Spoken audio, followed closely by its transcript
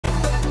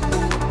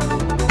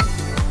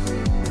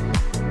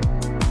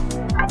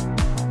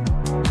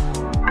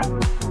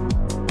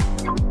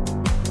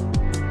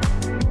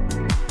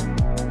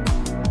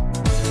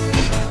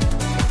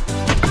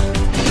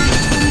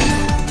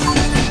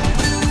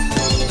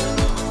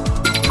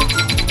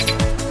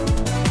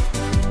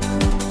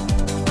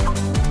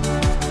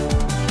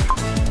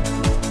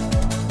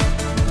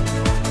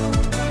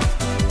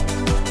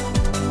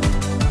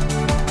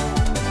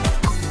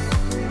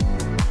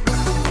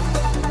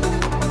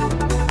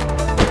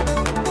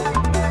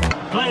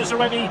players are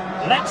ready.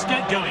 Let's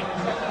get going.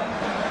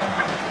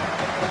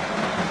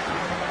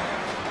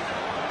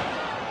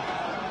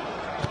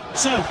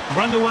 So,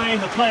 we're underway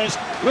and the players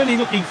really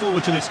looking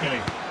forward to this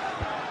game.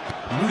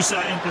 Musa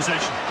in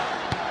possession.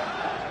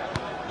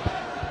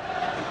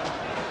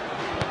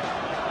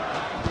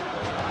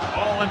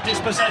 Oh, and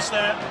dispossessed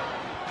there.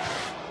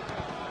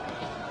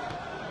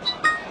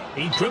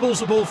 He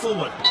dribbles the ball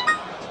forward.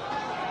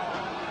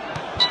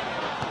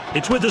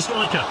 It's with the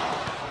striker.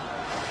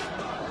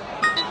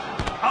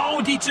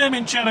 Oh,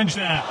 determined challenge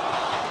there.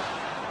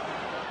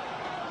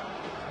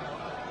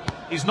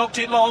 He's knocked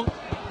it long.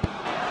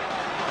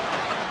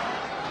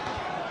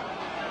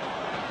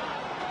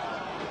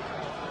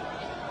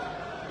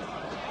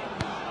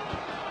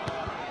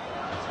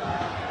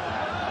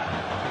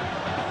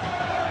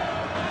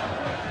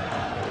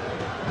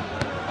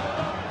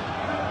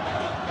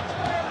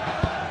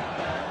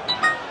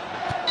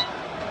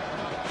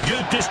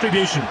 Good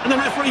distribution, and the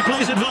referee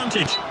plays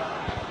advantage.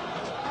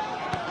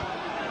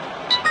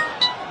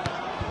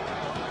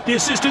 The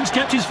assistant's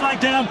kept his flag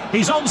down.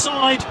 He's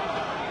onside.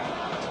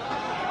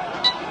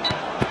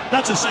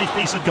 That's a safe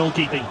piece of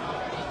goalkeeping.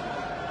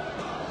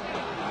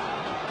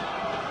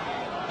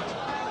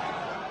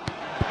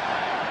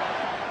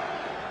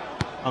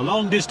 A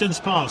long distance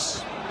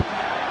pass.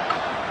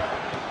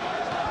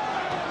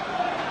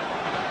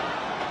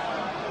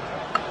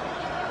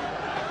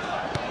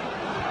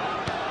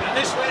 And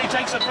this really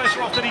takes the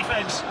pressure off the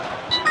defence.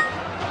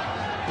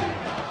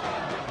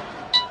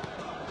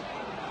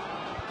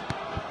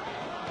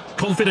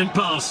 Confident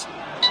pass.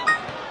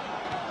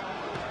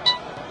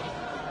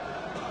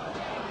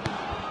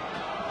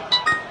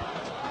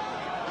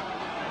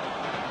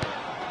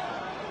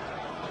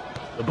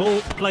 The ball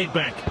played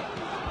back.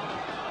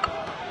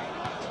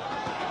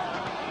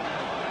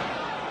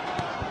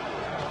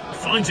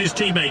 Finds his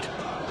teammate.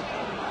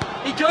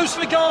 He goes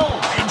for goal.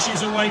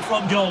 Inches away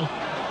from goal.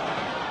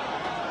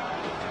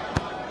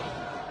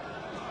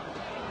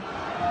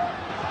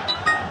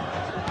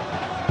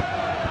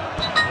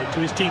 To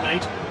his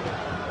teammate.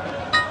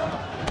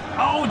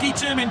 Oh,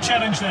 determined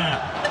challenge there.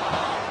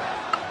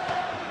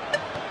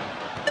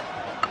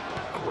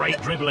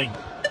 Great dribbling.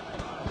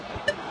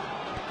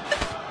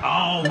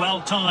 Oh,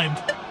 well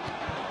timed.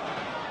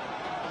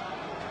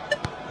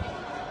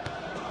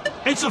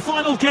 It's a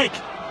final kick.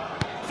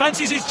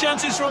 Fancies his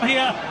chances from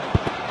here.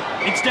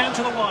 It's down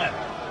to the wire.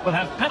 We'll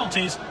have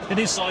penalties to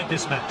decide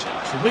this match.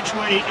 So which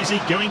way is he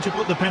going to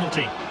put the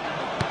penalty?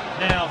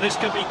 Now, this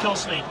could be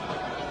costly.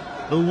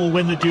 Who will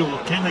win the duel?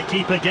 Can the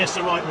keeper guess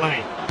the right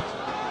way?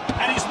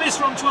 And he's missed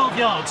from 12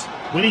 yards.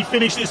 Will he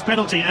finish this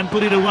penalty and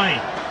put it away?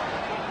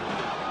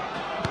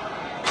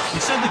 He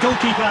sent the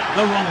goalkeeper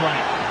the wrong way.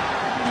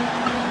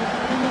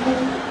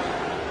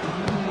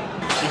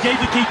 He gave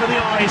the keeper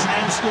the eyes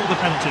and scored the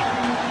penalty.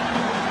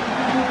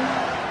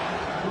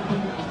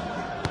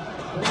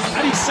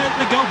 And he sent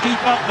the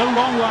goalkeeper the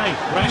wrong way.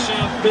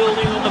 Pressure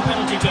building on the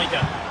penalty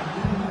taker.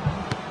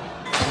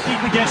 The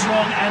keeper guessed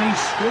wrong and he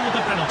scored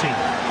the penalty.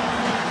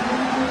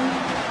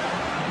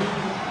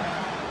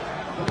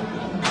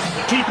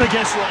 Keeper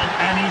guessed wrong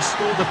and he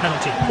scored the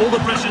penalty. All the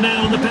pressure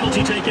now on the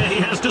penalty taker.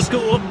 He has to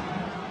score.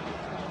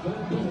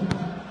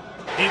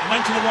 It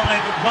went to the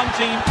wide, but one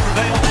team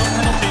prevailed on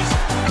penalties.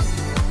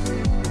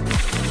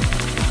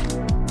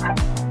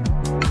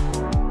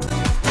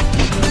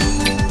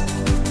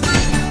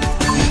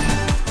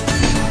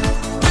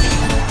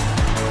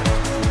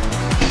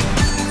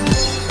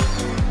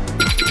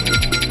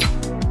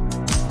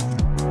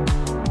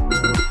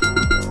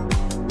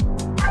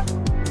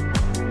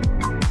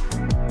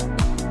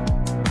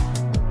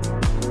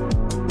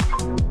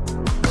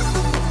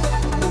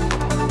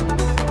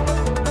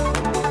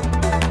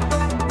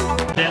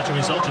 To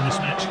result in this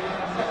match.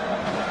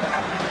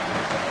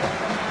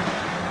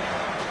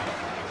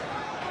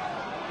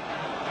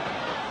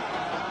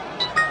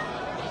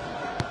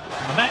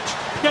 The match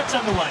gets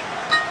underway.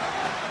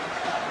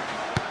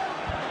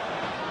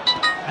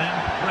 And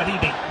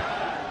Brahimi.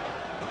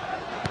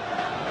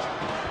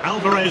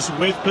 Alvarez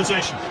with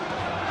possession.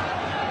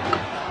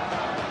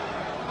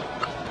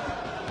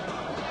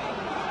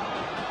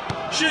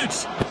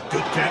 Shoots.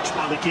 Good catch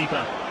by the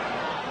keeper.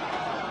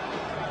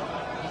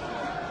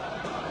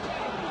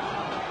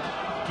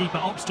 Keeper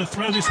opts to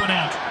throw this one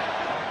out.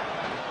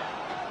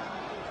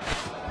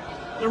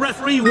 The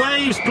referee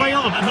waves, play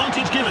on,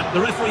 advantage given.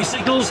 The referee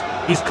signals,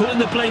 he's calling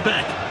the play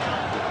back.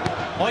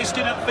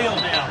 Hoisted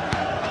upfield now.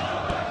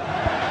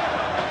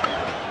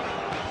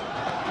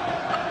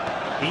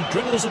 He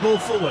dribbles the ball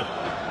forward.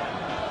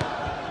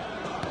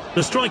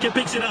 The striker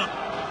picks it up.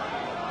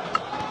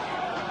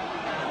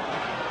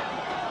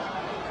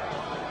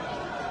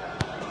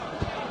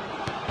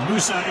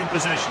 Musa in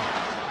possession.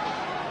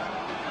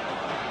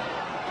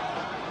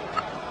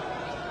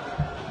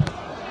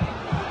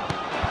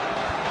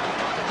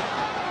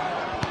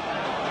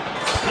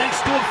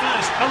 Scored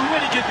first, a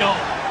really good goal.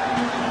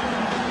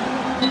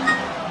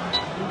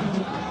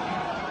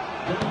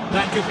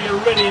 That could be a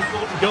really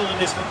important goal in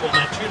this football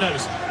match, who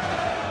knows?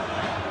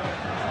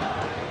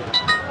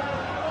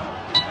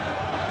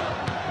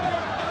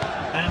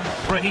 And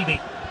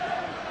Brahimi.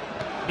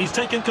 He's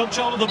taken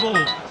control of the ball.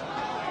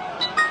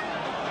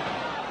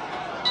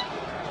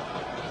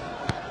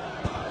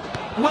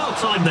 Well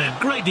timed then,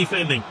 great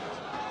defending.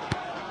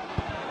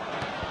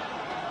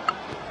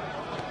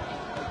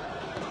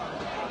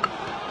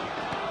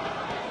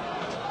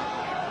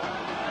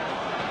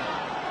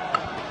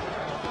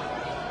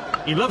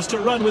 He loves to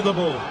run with the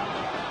ball.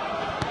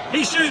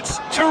 He shoots,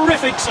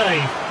 terrific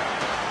save.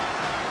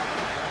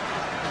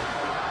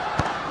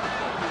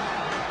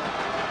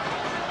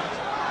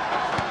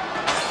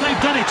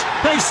 They've done it,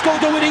 they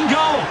scored the winning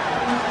goal.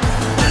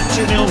 That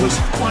 2-0 was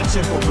quite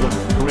simple for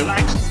them,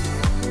 relaxed.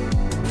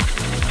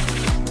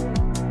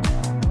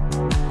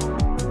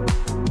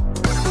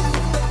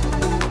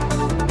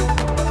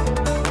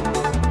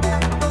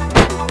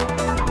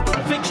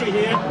 A victory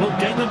here will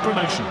gain them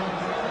promotion.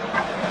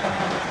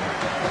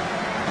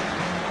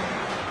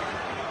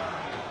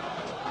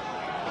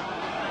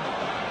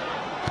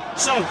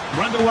 So,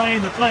 we're underway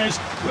and the players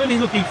really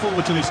looking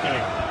forward to this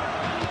game.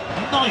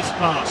 Nice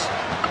pass.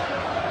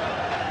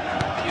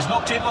 He's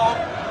knocked it on.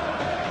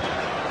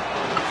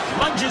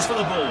 Lunges for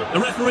the ball. The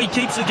referee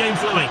keeps the game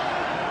flowing.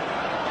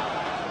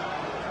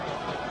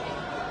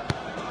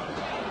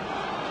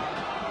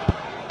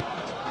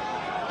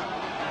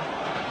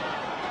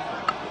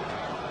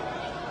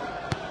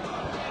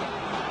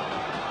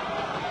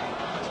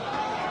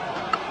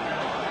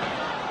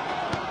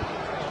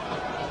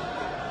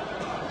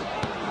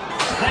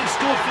 They've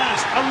scored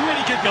first, a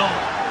really good goal.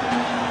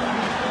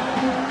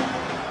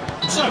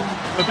 So,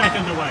 we're back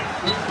underway.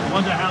 I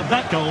wonder how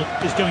that goal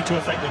is going to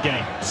affect the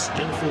game.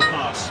 Skillful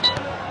pass.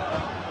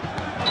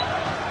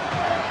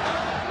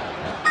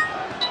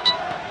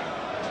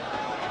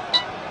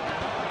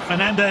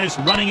 Fernandez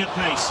running at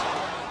pace.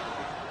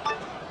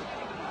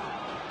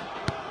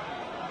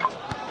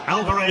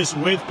 Alvarez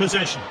with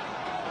possession.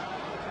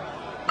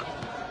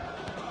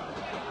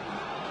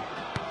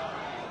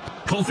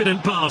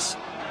 Confident pass.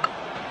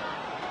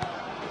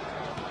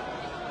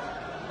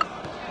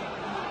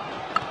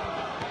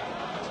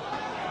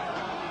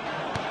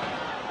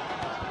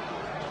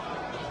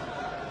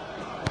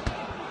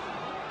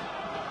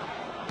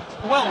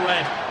 Well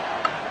read.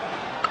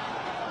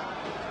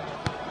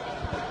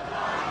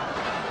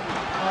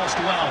 Passed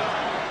well.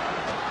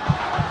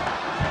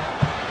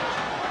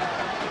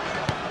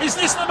 Is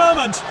this the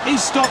moment?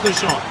 He's stopped the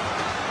shot.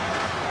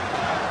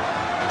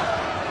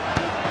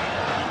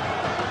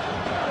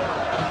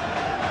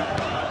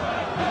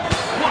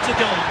 What a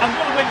goal and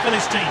what a win for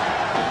this team.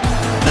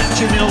 That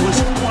 2-0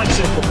 was quite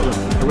simple for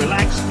them.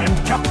 Relax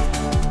and come.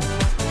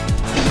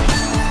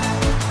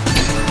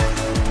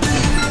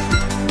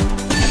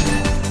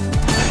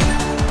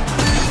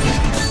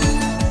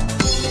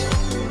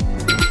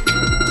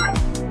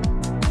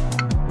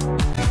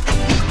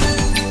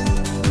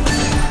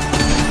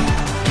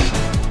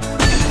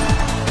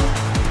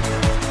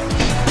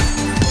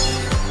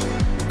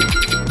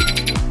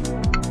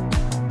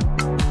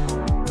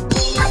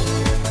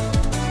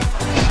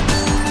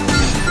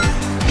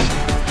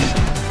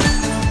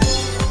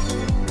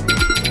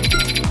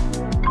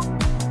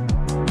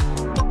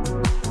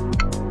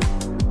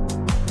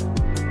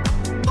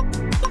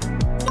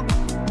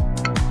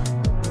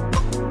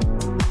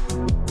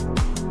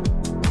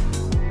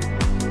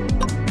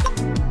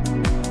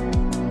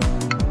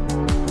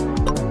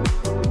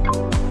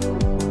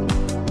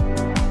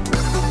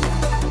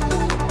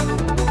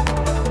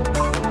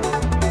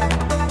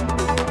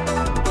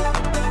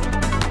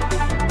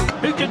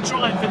 Who can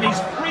triumph in these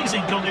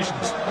freezing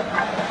conditions?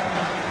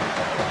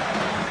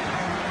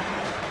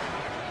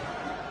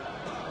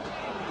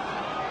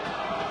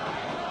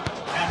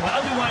 And we're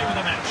underway with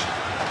the match.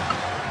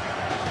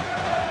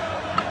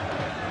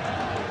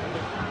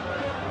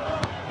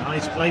 Oh,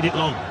 he's played it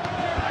long.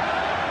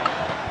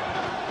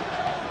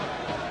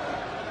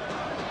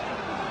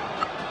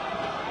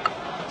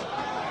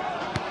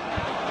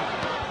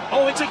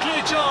 Oh, it's a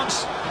clear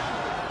chance.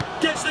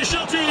 Gets the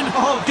shot in.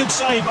 Oh, good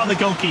save by the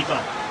goalkeeper.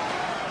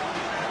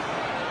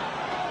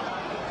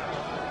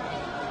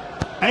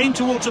 Aim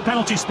towards a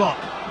penalty spot.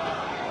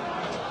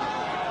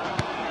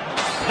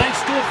 They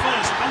score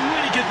first, a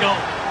really good goal.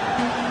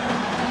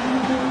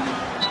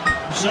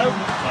 So,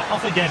 we're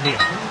off again here.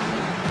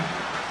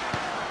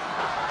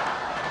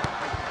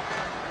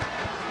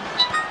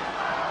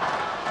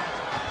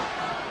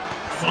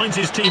 Finds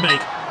his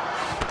teammate.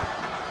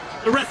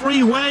 The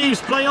referee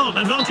waves, play on,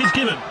 advantage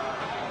given.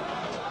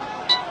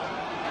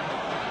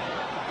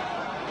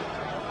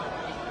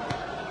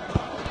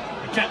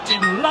 The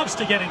captain loves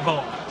to get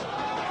involved.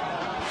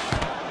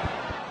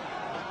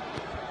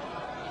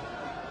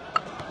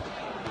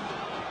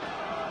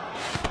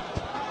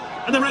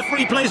 And the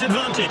referee plays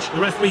advantage.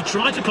 The referee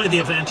tried to play the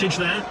advantage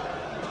there.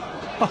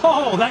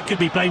 Oh, that could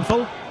be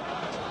painful.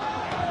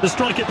 The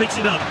striker picks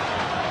it up.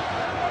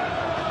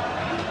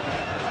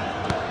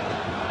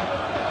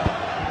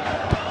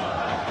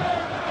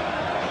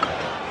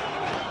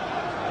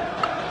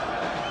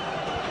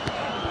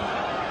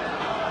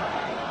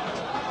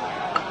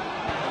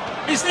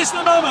 Is this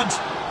the moment?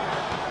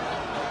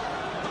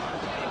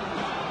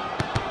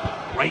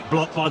 Great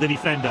block by the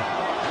defender.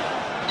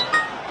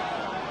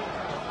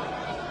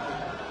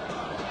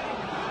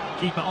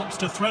 Keeper opts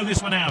to throw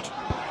this one out.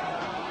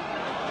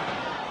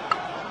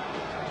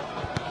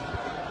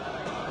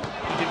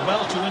 He did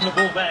well to win the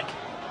ball back.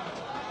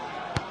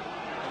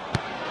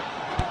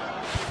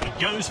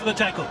 He goes for the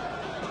tackle.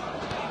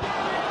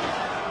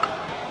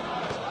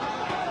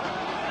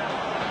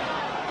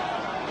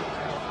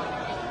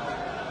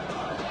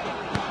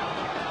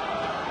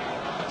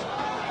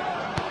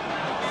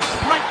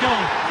 Great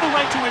goal, the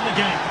way to win the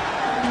game.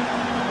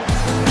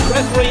 The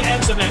referee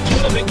ends the match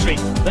with a victory.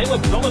 They were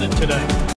dominant today.